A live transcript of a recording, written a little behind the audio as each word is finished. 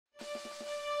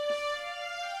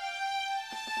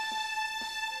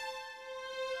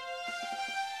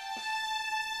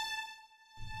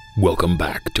Welcome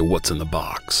back to What's in the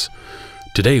Box.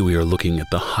 Today we are looking at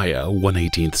the Hiya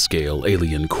 1/18th scale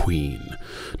Alien Queen.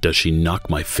 Does she knock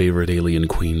my favorite Alien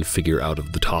Queen figure out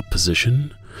of the top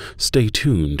position? Stay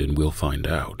tuned and we'll find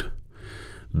out.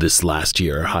 This last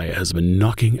year, Hiya has been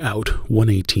knocking out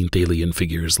 1/18th Alien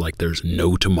figures like there's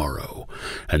no tomorrow,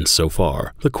 and so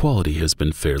far, the quality has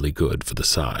been fairly good for the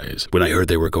size. When I heard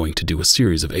they were going to do a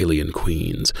series of Alien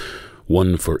Queens,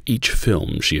 one for each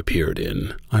film she appeared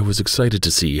in, I was excited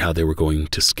to see how they were going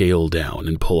to scale down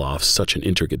and pull off such an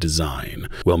intricate design,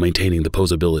 while maintaining the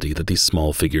posability that these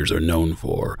small figures are known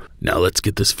for. Now let's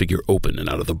get this figure open and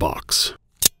out of the box.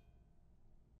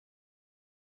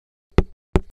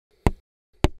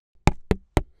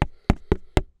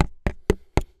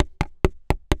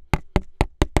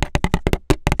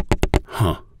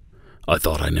 Huh, I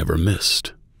thought I never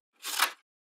missed.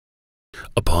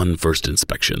 Upon first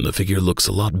inspection, the figure looks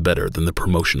a lot better than the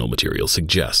promotional material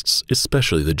suggests,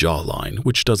 especially the jawline,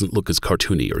 which doesn't look as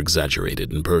cartoony or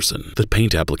exaggerated in person. The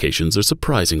paint applications are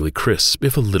surprisingly crisp,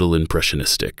 if a little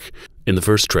impressionistic. In the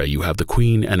first tray, you have the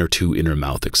Queen and her two inner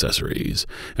mouth accessories,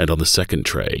 and on the second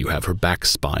tray, you have her back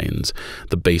spines,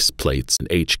 the base plates and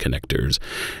H connectors,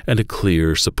 and a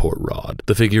clear support rod.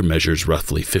 The figure measures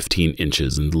roughly 15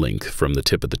 inches in length from the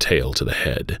tip of the tail to the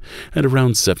head, and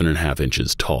around 7.5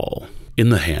 inches tall. In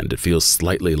the hand, it feels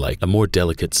slightly like a more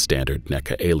delicate standard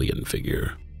NECA alien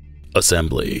figure.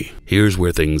 Assembly. Here's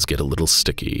where things get a little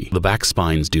sticky. The back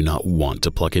spines do not want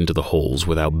to plug into the holes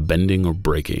without bending or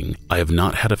breaking. I have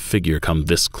not had a figure come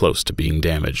this close to being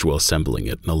damaged while assembling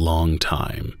it in a long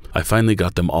time. I finally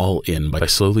got them all in by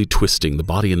slowly twisting the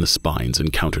body and the spines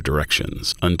in counter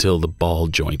directions until the ball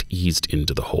joint eased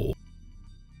into the hole.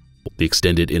 The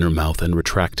extended inner mouth and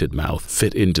retracted mouth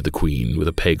fit into the Queen with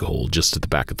a peg hole just at the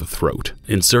back of the throat.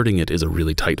 Inserting it is a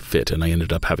really tight fit, and I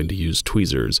ended up having to use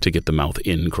tweezers to get the mouth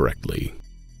in correctly.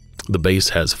 The base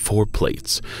has 4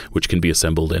 plates, which can be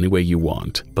assembled any way you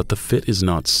want, but the fit is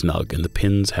not snug and the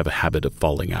pins have a habit of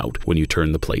falling out when you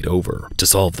turn the plate over. To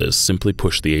solve this, simply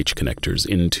push the H connectors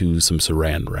into some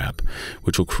saran wrap,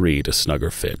 which will create a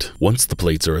snugger fit. Once the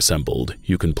plates are assembled,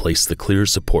 you can place the clear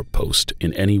support post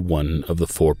in any one of the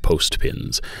 4 post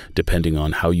pins, depending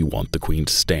on how you want the Queen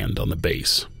to stand on the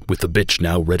base. With the bitch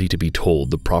now ready to be told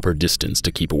the proper distance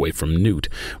to keep away from Newt,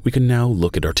 we can now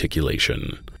look at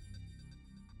articulation.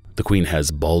 The Queen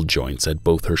has ball joints at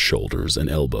both her shoulders and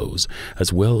elbows,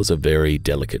 as well as a very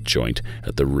delicate joint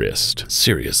at the wrist.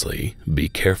 Seriously, be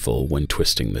careful when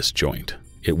twisting this joint.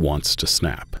 It wants to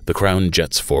snap. The crown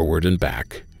jets forward and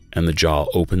back, and the jaw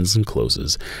opens and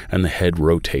closes, and the head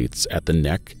rotates at the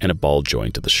neck and a ball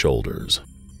joint at the shoulders.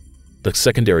 The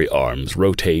secondary arms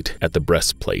rotate at the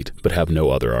breastplate, but have no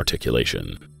other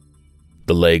articulation.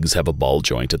 The legs have a ball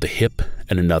joint at the hip,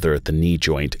 and another at the knee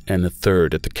joint, and a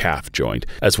third at the calf joint,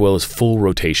 as well as full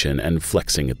rotation and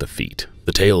flexing at the feet.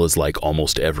 The tail is like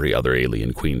almost every other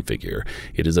Alien Queen figure.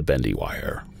 It is a bendy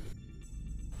wire.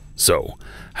 So,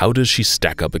 how does she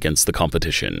stack up against the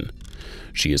competition?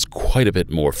 She is quite a bit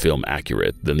more film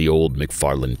accurate than the old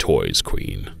McFarlane Toys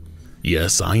Queen.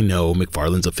 Yes, I know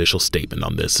McFarlane's official statement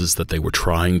on this is that they were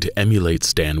trying to emulate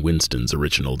Stan Winston's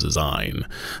original design,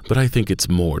 but I think it's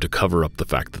more to cover up the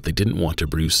fact that they didn't want to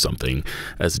produce something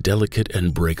as delicate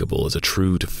and breakable as a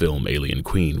true-to-film Alien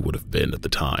Queen would have been at the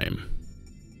time.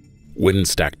 When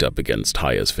stacked up against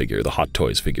Hiya's figure, the Hot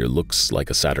Toys figure looks like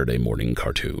a Saturday morning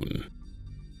cartoon.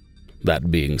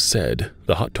 That being said,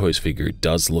 the Hot Toys figure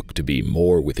does look to be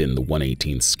more within the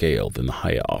 1/18th scale than the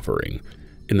Hiya offering,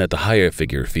 in that the Hiya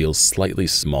figure feels slightly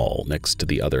small next to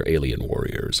the other alien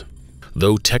warriors.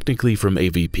 Though technically from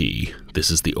AVP,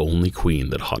 this is the only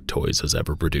Queen that Hot Toys has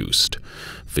ever produced.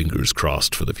 Fingers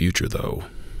crossed for the future, though.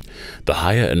 The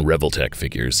Hiya and Revoltech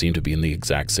figures seem to be in the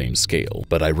exact same scale,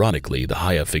 but ironically, the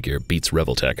Hiya figure beats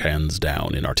Revoltech hands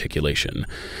down in articulation,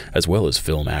 as well as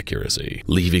film accuracy,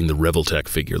 leaving the Revoltech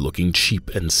figure looking cheap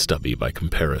and stubby by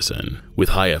comparison. With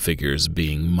Hiya figures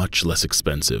being much less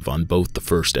expensive on both the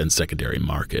first and secondary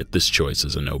market, this choice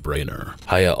is a no-brainer.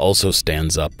 Hiya also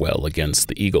stands up well against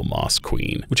the Eagle Moss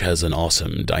Queen, which has an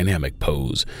awesome, dynamic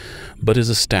pose, but is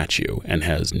a statue and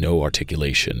has no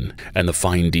articulation, and the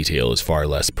fine detail is far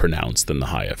less pronounced than the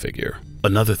Hiya figure.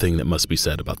 Another thing that must be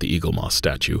said about the Eagle Moss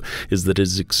statue is that it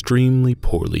is extremely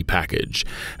poorly packaged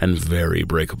and very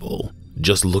breakable.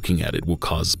 Just looking at it will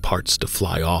cause parts to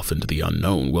fly off into the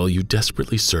unknown while you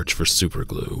desperately search for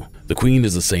superglue. The Queen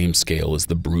is the same scale as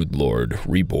the Broodlord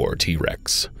Reborn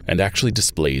T-Rex, and actually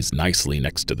displays nicely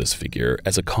next to this figure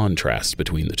as a contrast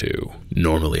between the two.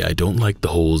 Normally, I don't like the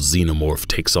whole xenomorph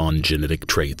takes on genetic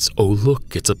traits, oh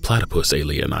look, it's a platypus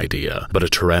alien idea, but a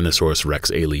Tyrannosaurus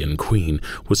Rex alien queen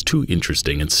was too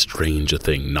interesting and strange a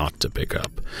thing not to pick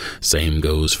up. Same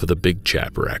goes for the big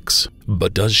chap Rex.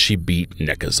 But does she beat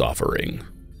NECA's offering?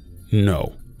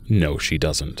 No. No, she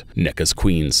doesn't. NECA's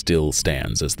Queen still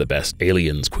stands as the best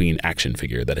Aliens Queen action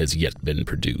figure that has yet been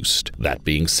produced. That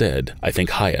being said, I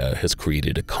think Hiya has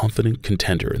created a confident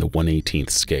contender in the 1/18th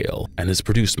scale, and has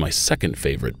produced my second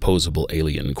favorite posable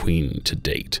Alien Queen to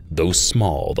date. Though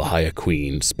small, the Hiya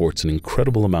Queen sports an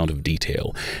incredible amount of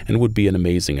detail, and would be an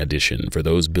amazing addition for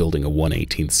those building a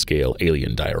 1/18th scale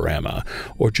alien diorama,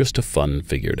 or just a fun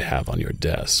figure to have on your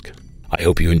desk. I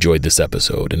hope you enjoyed this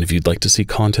episode, and if you'd like to see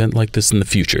content like this in the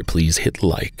future, please hit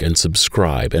like and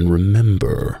subscribe, and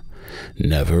remember,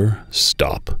 never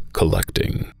stop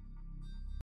collecting.